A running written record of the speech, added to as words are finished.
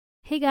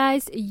Hey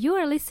guys, you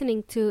are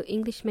listening to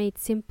English Made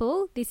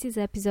Simple. This is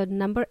episode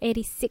number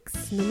 86,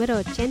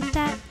 número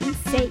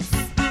 86.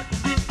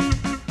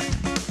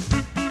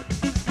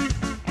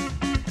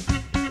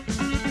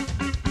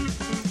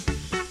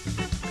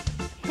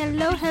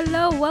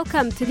 Hello,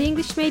 welcome to the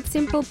English Made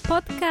Simple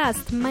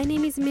podcast. My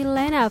name is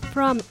Milena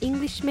from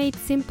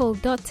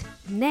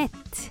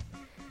EnglishMadeSimple.net.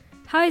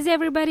 How is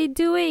everybody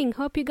doing?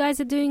 Hope you guys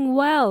are doing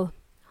well.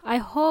 I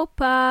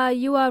hope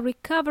you are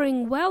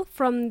recovering well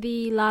from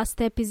the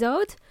last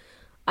episode.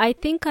 I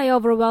think I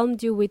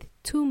overwhelmed you with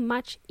too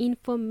much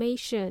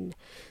information.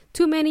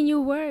 Too many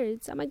new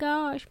words. Oh my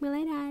gosh,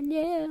 Milena,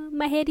 no,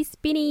 my head is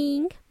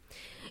spinning.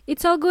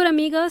 It's all good,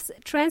 amigos.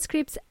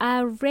 Transcripts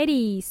are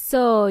ready.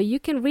 So you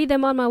can read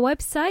them on my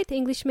website,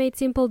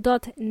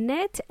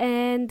 EnglishMadeSimple.net,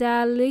 and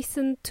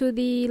listen to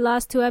the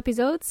last two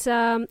episodes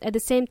at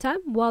the same time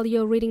while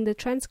you're reading the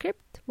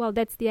transcript. Well,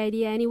 that's the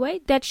idea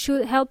anyway. That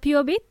should help you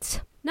a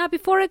bit. Now,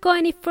 before I go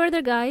any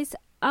further, guys,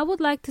 I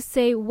would like to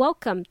say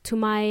welcome to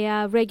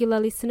my regular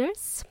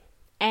listeners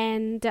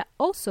and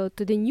also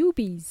to the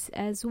newbies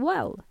as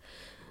well.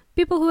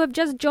 People who have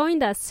just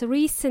joined us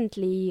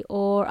recently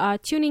or are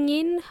tuning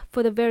in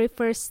for the very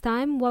first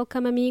time,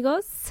 welcome,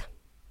 amigos.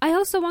 I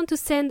also want to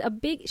send a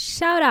big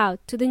shout out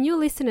to the new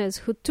listeners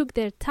who took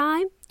their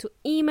time to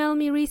email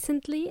me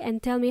recently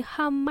and tell me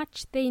how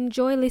much they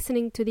enjoy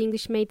listening to the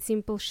English Made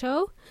Simple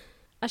show.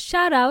 A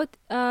shout out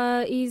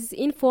is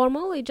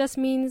informal. It just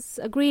means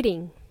a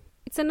greeting.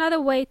 It's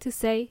another way to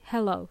say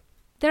hello.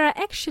 There are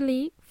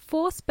actually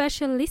 4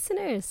 special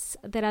listeners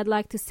that I'd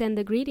like to send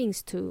the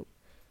greetings to.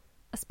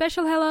 A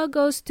special hello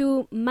goes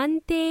to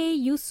Mante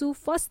Yusuf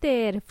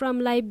Foster from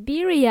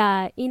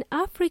Liberia in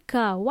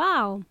Africa.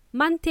 Wow.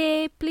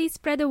 Mante, please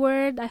spread the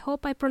word. I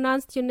hope I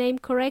pronounced your name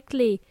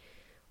correctly.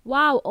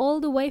 Wow, all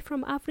the way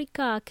from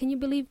Africa. Can you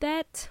believe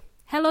that?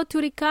 Hello to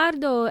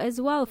Ricardo as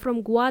well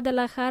from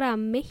Guadalajara,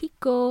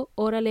 Mexico.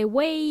 Orale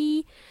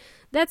way.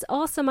 That's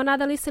awesome.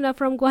 Another listener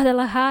from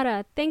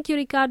Guadalajara. Thank you,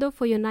 Ricardo,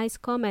 for your nice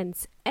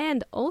comments.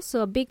 And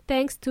also a big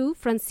thanks to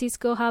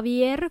Francisco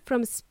Javier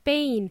from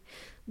Spain.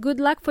 Good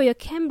luck for your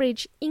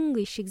Cambridge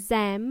English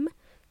exam.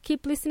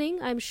 Keep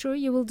listening. I'm sure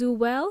you will do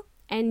well.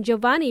 And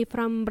Giovanni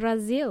from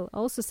Brazil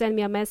also sent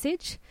me a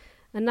message.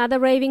 Another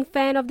raving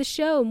fan of the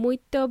show.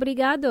 Muito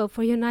obrigado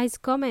for your nice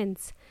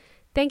comments.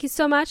 Thank you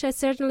so much. I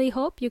certainly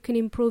hope you can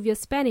improve your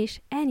Spanish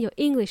and your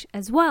English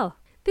as well.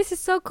 This is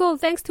so cool.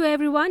 Thanks to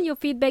everyone. Your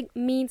feedback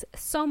means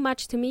so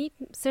much to me.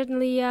 It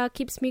certainly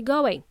keeps me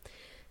going.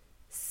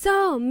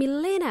 So,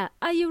 Milena,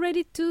 are you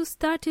ready to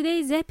start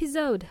today's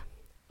episode?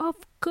 Of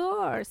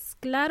course.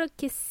 Claro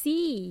que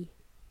sí.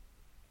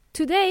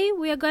 Today,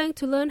 we are going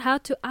to learn how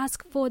to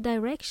ask for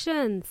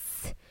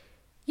directions.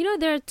 You know,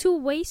 there are 2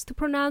 ways to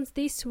pronounce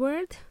this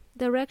word,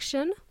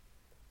 direction.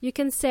 You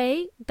can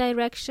say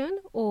direction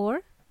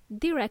or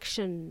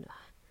direction.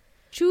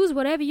 Choose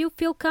whatever you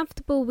feel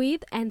comfortable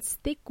with and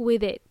stick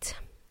with it.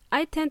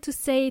 I tend to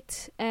say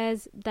it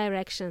as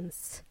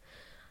directions.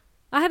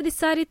 I have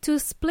decided to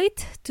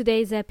split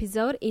today's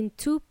episode in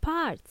 2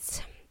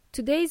 parts.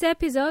 Today's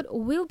episode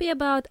will be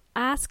about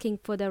asking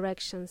for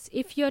directions.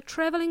 If you're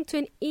traveling to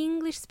an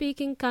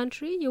English-speaking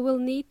country, you will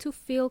need to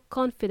feel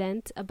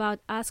confident about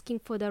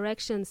asking for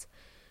directions,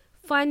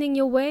 finding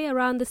your way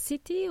around the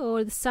city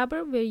or the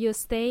suburb where you're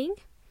staying.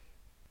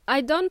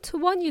 I don't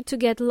want you to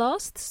get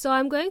lost, so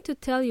I'm going to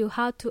tell you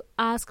how to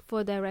ask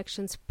for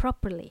directions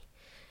properly.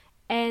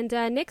 And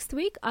next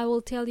week, I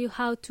will tell you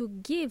how to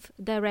give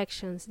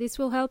directions. This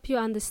will help you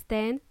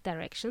understand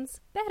directions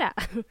better.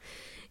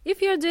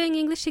 If you're doing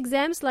English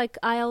exams like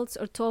IELTS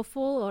or TOEFL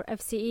or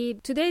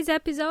FCE, today's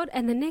episode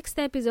and the next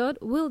episode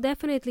will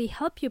definitely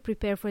help you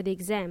prepare for the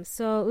exam.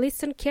 So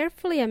listen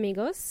carefully,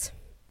 amigos.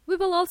 We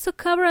will also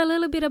cover a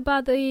little bit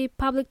about the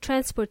public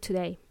transport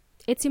today.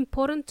 It's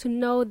important to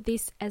know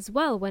this as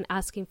well when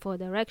asking for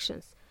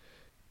directions.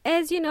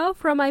 As you know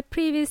from my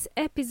previous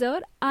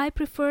episode, I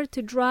prefer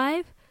to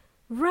drive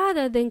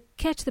rather than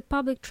catch the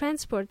public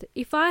transport.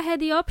 If I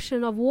had the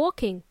option of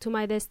walking to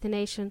my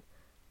destination,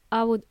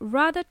 I would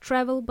rather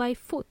travel by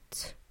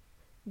foot.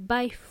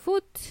 By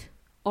foot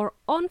or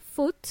on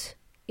foot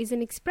is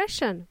an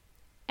expression,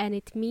 and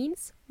it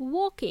means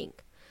walking,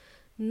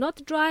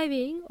 not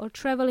driving or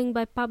traveling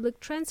by public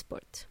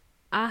transport.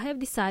 I have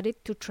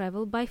decided to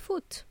travel by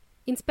foot.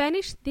 In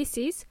Spanish, this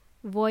is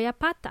voy a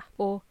pata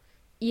or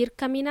ir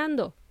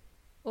caminando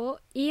or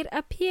ir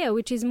a pie,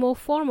 which is more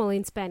formal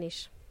in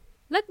Spanish.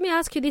 Let me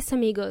ask you this,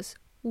 amigos.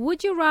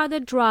 Would you rather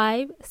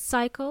drive,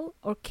 cycle,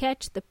 or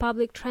catch the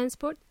public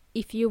transport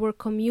if you were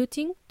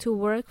commuting to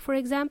work, for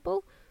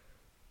example?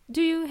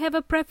 Do you have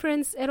a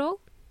preference at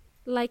all?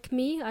 Like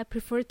me, I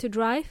prefer to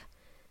drive.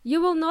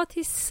 You will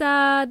notice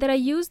that I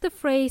use the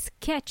phrase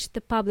catch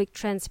the public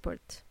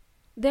transport.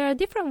 There are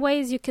different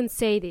ways you can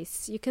say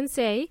this. You can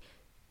say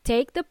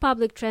take the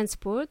public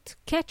transport,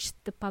 catch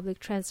the public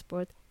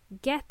transport,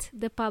 get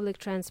the public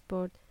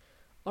transport,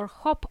 or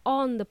hop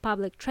on the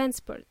public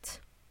transport.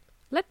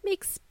 Let me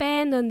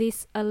expand on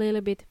this a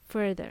little bit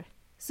further.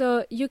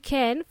 So you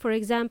can, for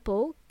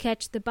example,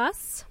 catch the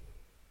bus.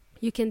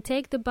 You can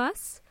take the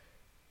bus,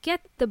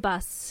 get the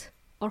bus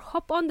or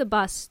hop on the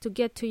bus to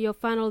get to your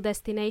final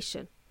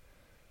destination.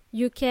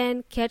 You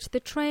can catch the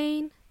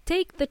train,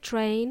 take the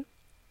train,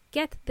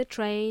 get the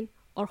train,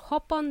 or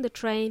hop on the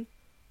train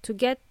to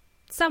get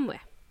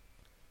somewhere.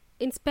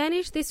 In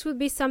Spanish, this would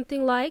be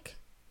something like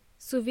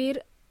subir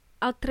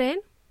al tren,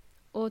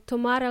 or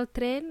tomar el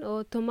tren,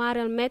 or tomar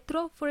el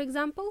metro, for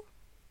example.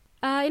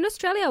 In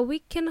Australia, we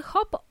can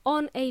hop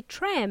on a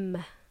tram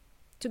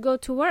to go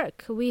to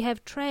work. We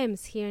have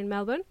trams here in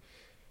Melbourne.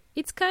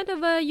 It's kind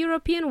of a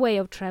European way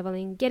of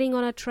traveling, getting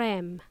on a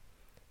tram.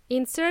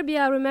 In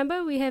Serbia,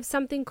 remember, we have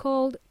something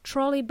called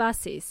trolley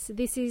buses.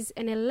 This is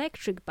an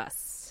electric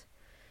bus.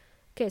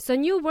 Okay, so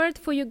new word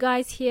for you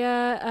guys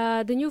here.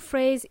 The new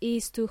phrase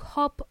is to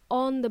hop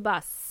on the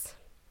bus.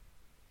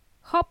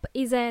 Hop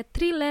is a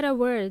 3-letter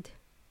word,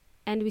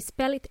 and we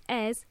spell it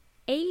as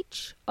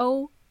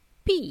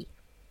H-O-P.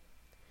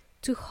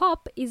 To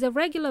hop is a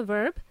regular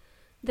verb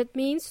that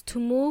means to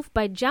move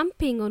by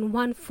jumping on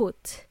one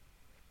foot.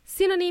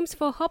 Synonyms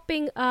for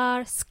hopping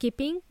are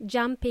skipping,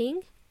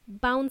 jumping,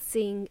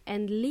 bouncing,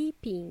 and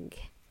leaping.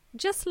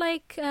 Just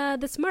like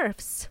the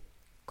Smurfs,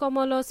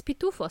 como los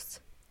pitufos.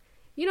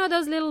 You know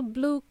those little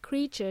blue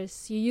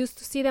creatures? You used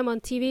to see them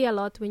on TV a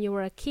lot when you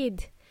were a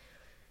kid.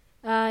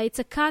 It's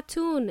a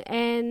cartoon,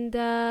 and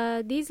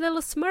these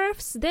little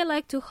Smurfs, they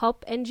like to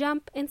hop and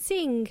jump and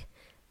sing.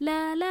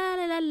 La la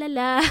la la la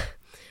la.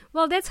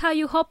 Well, that's how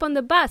you hop on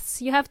the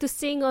bus. You have to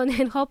sing on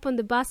and hop on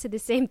the bus at the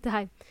same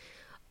time.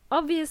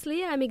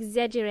 Obviously, I'm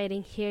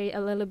exaggerating here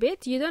a little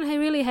bit. You don't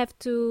really have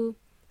to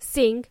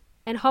sing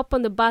and hop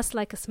on the bus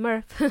like a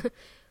Smurf.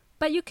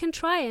 But you can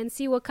try and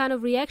see what kind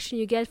of reaction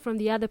you get from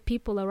the other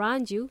people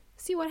around you.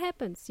 See what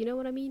happens, you know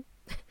what I mean?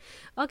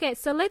 Okay,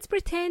 so let's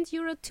pretend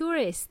you're a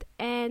tourist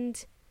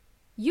and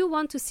you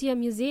want to see a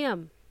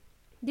museum.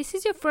 This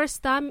is your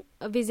first time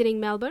visiting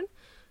Melbourne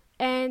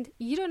and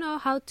you don't know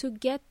how to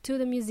get to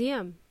the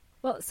museum.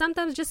 Well,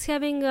 sometimes just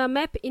having a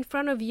map in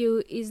front of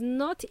you is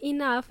not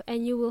enough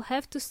and you will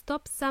have to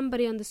stop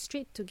somebody on the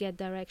street to get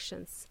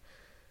directions.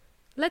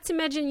 Let's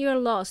imagine you're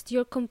lost.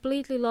 You're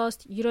completely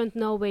lost. You don't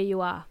know where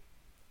you are.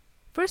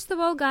 First of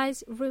all,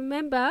 guys,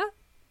 remember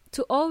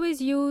to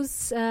always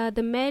use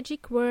the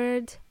magic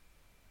word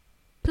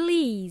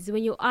please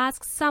when you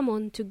ask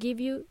someone to give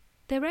you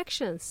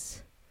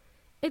directions.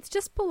 It's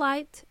just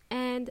polite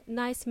and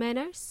nice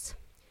manners.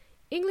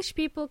 English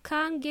people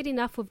can't get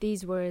enough of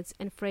these words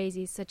and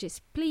phrases such as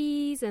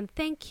please and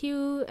thank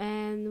you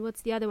and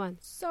what's the other one?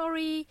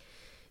 Sorry.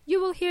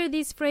 You will hear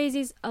these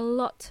phrases a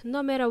lot,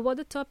 no matter what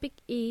the topic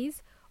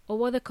is or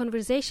what the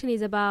conversation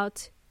is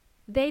about.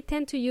 They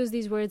tend to use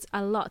these words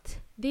a lot.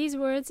 These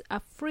words are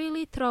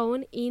freely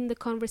thrown in the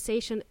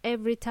conversation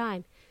every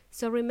time.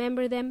 So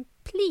remember them,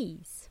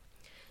 please.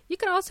 You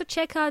can also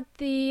check out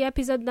the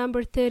episode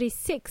number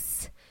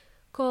 36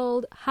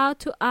 called How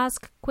to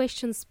Ask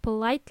Questions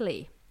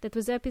Politely. That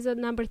was episode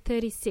number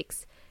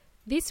 36.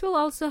 This will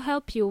also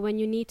help you when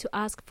you need to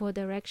ask for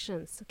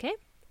directions, okay?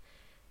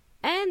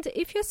 And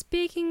if you're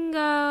speaking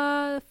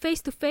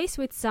face-to-face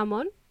with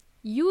someone,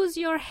 use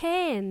your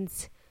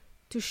hands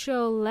to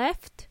show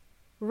left,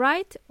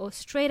 right, or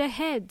straight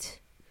ahead.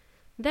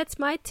 That's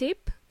my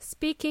tip.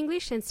 Speak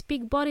English and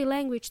speak body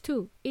language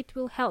too. It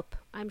will help,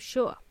 I'm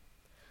sure.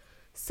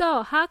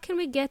 So, how can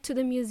we get to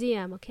the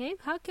museum, okay?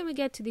 How can we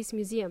get to this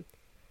museum?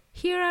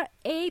 Here are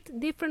 8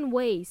 different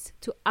ways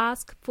to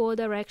ask for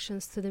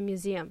directions to the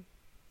museum.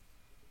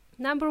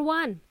 Number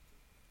 1.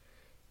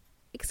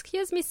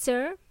 Excuse me,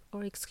 sir,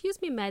 or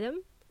excuse me,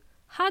 madam.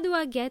 How do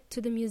I get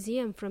to the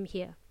museum from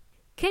here?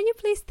 Can you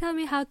please tell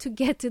me how to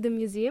get to the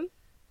museum?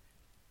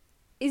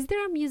 Is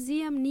there a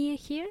museum near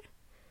here?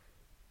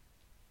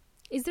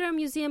 Is there a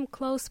museum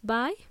close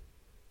by?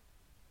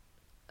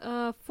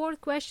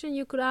 Fourth question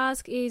you could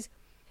ask is,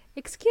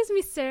 excuse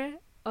me, sir,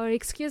 or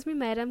excuse me,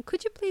 madam,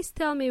 could you please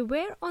tell me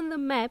where on the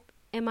map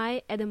am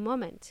I at the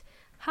moment?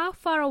 How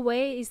far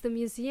away is the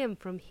museum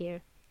from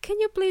here? Can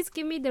you please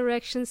give me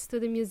directions to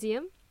the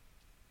museum?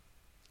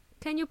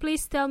 Can you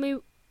please tell me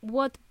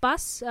what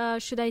bus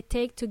should I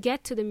take to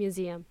get to the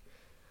museum?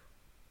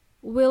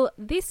 Will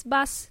this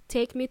bus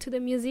take me to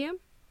the museum?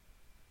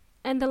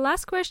 And the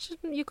last question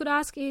you could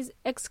ask is,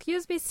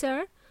 excuse me,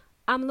 sir,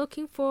 I'm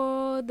looking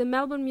for the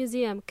Melbourne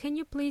Museum. Can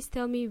you please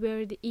tell me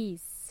where it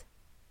is?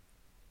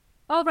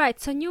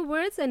 Alright, so new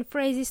words and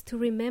phrases to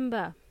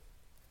remember.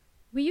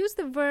 We use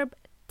the verb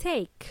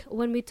take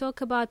when we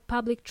talk about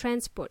public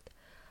transport.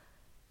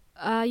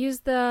 Use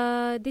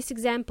this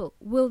example.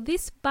 Will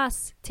this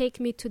bus take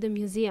me to the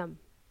museum?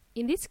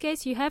 In this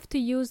case, you have to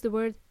use the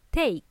word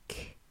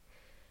take.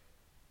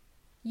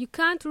 You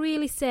can't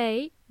really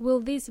say, will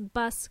this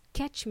bus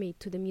catch me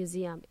to the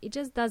museum? It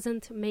just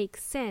doesn't make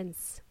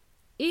sense.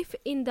 If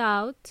in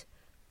doubt,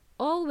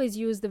 always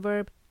use the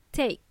verb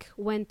take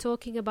when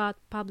talking about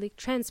public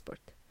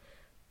transport.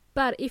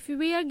 But if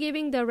we are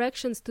giving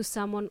directions to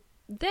someone,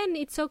 then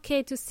it's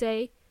okay to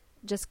say,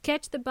 just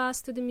catch the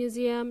bus to the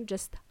museum,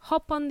 just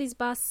hop on this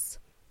bus,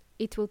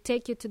 it will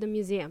take you to the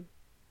museum.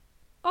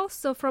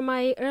 Also, from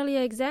my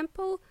earlier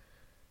example,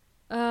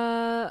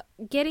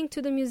 getting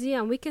to the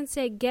museum. We can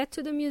say get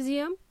to the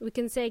museum. We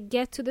can say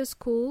get to the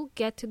school,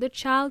 get to the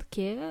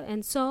childcare,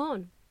 and so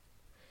on.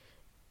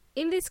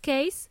 In this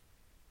case,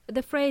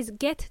 the phrase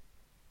get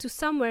to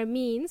somewhere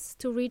means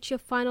to reach your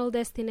final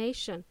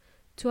destination,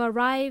 to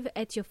arrive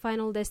at your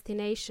final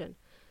destination.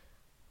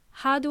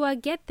 How do I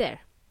get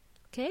there?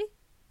 Okay?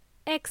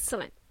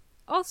 Excellent.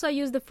 Also, I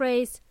use the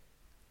phrase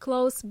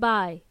close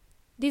by.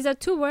 These are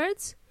two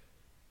words,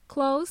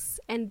 close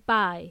and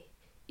by.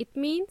 It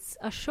means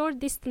a short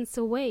distance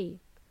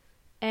away.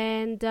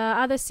 And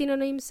other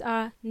synonyms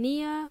are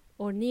near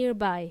or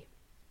nearby.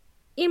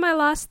 In my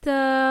last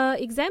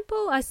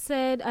example, I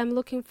said I'm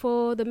looking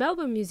for the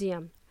Melbourne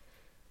Museum.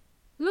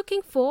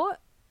 Looking for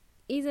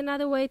is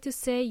another way to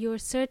say you're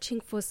searching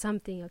for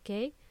something,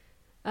 okay?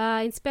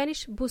 In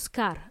Spanish,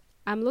 buscar.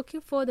 I'm looking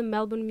for the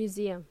Melbourne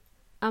Museum.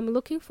 I'm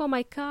looking for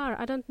my car.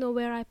 I don't know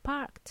where I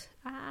parked.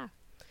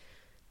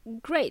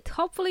 Great.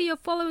 Hopefully you're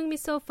following me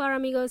so far,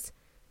 amigos.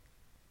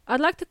 I'd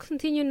like to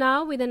continue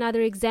now with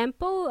another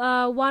example.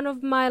 One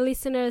of my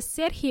listeners,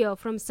 Sergio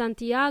from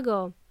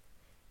Santiago,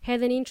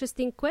 had an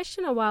interesting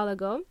question a while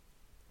ago.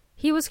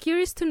 He was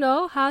curious to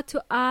know how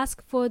to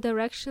ask for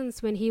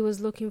directions when he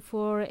was looking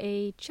for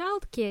a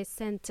childcare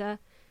center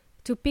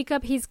to pick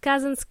up his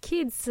cousin's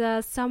kids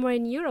somewhere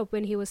in Europe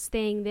when he was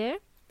staying there.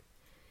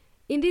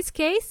 In this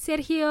case,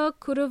 Sergio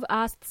could have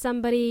asked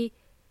somebody,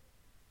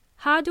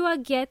 how do I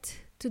get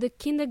to the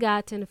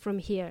kindergarten from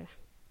here?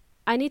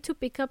 I need to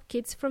pick up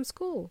kids from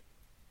school.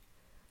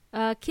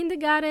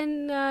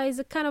 Kindergarten is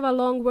a kind of a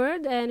long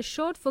word, and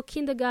short for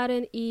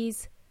kindergarten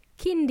is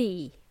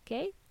kindy,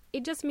 okay?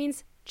 It just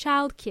means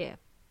childcare.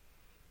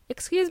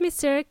 Excuse me,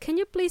 sir, can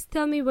you please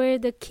tell me where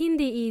the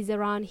kindy is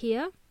around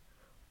here?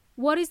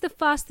 What is the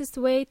fastest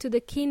way to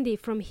the kindy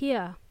from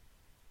here?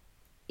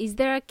 Is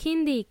there a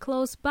kindy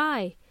close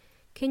by?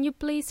 Can you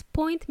please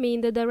point me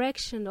in the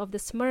direction of the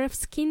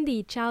Smurfs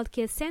Kindy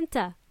Childcare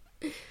Center?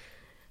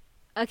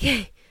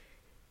 Okay,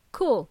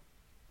 cool.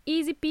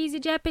 Easy peasy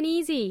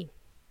Japanesey.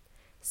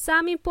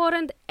 Some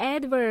important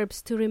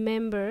adverbs to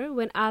remember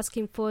when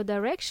asking for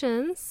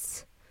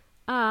directions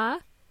are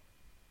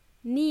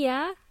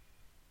near,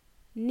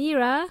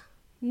 nearer,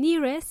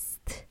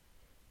 nearest,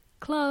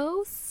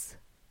 close,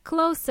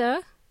 closer,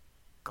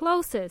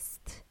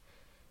 closest.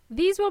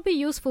 These will be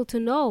useful to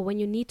know when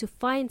you need to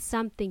find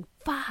something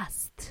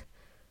fast.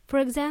 For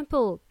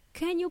example,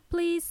 can you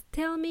please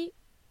tell me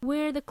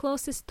where the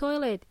closest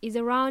toilet is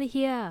around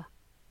here?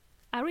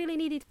 I really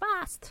need it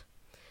fast.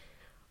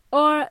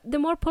 Or the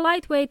more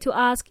polite way to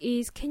ask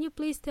is, can you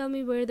please tell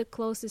me where the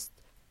closest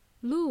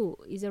loo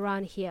is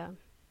around here?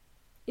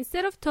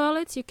 Instead of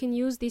toilets, you can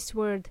use this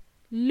word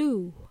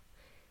loo.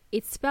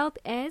 It's spelled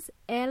as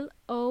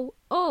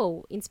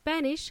L-O-O. In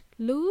Spanish,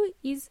 loo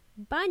is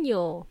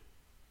baño.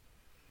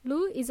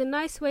 Loo is a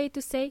nice way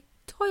to say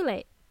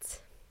toilet.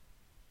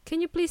 Can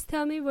you please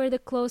tell me where the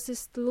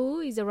closest loo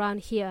is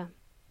around here?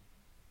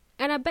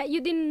 And I bet you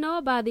didn't know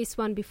about this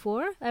one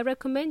before. I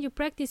recommend you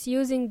practice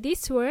using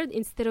this word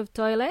instead of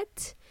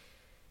toilet.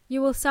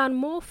 You will sound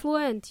more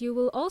fluent. You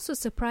will also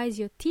surprise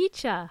your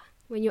teacher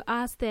when you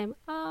ask them,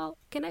 oh,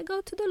 can I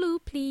go to the loo,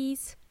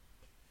 please?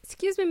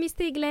 Excuse me,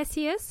 Mr.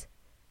 Iglesias.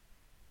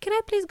 Can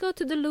I please go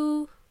to the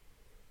loo?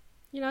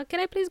 Can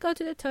I please go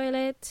to the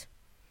toilet?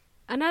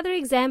 Another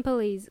example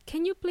is,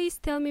 can you please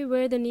tell me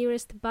where the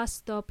nearest bus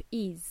stop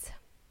is?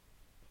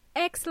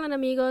 Excellent,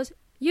 amigos.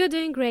 You're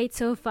doing great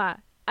so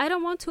far. I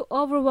don't want to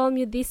overwhelm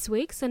you this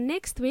week, so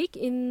next week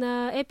in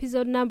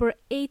episode number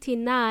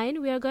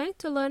 89, we are going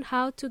to learn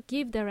how to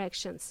give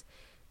directions.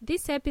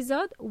 This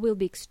episode will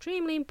be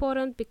extremely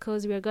important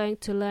because we are going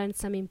to learn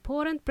some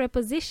important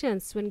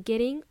prepositions when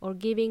getting or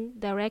giving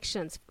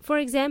directions. For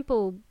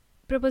example,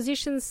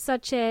 prepositions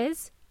such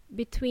as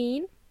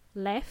between,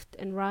 left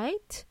and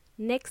right,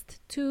 next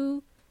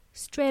to,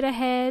 straight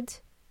ahead,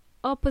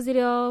 opposite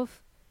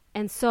of,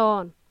 and so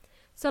on.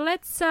 So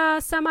let's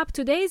sum up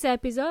today's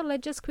episode.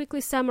 Let's just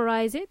quickly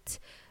summarize it.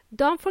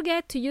 Don't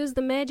forget to use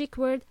the magic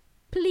word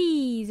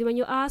please when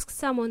you ask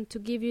someone to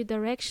give you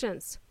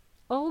directions.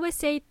 Always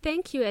say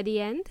thank you at the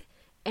end.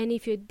 And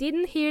if you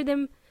didn't hear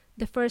them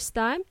the first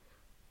time,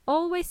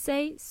 always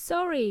say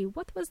sorry.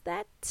 What was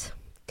that?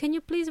 Can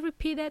you please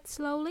repeat that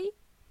slowly?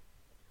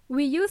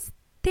 We use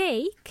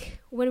take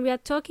when we are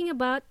talking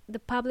about the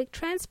public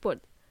transport,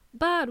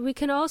 but we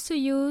can also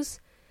use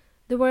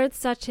the words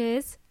such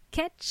as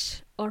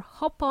catch or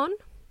hop on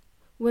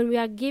when we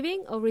are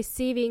giving or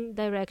receiving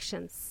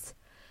directions.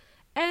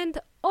 And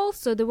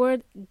also the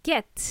word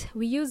get.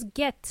 We use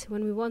get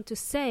when we want to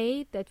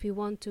say that we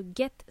want to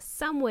get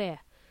somewhere,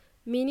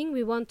 meaning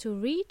we want to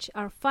reach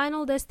our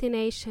final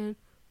destination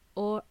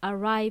or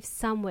arrive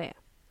somewhere.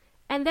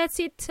 And that's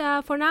it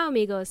for now,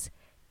 amigos.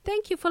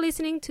 Thank you for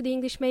listening to the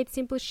English Made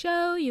Simple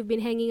show. You've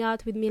been hanging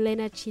out with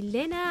Milena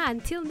Chilena.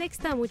 Until next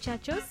time,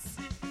 muchachos.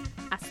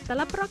 Hasta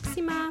la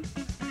próxima.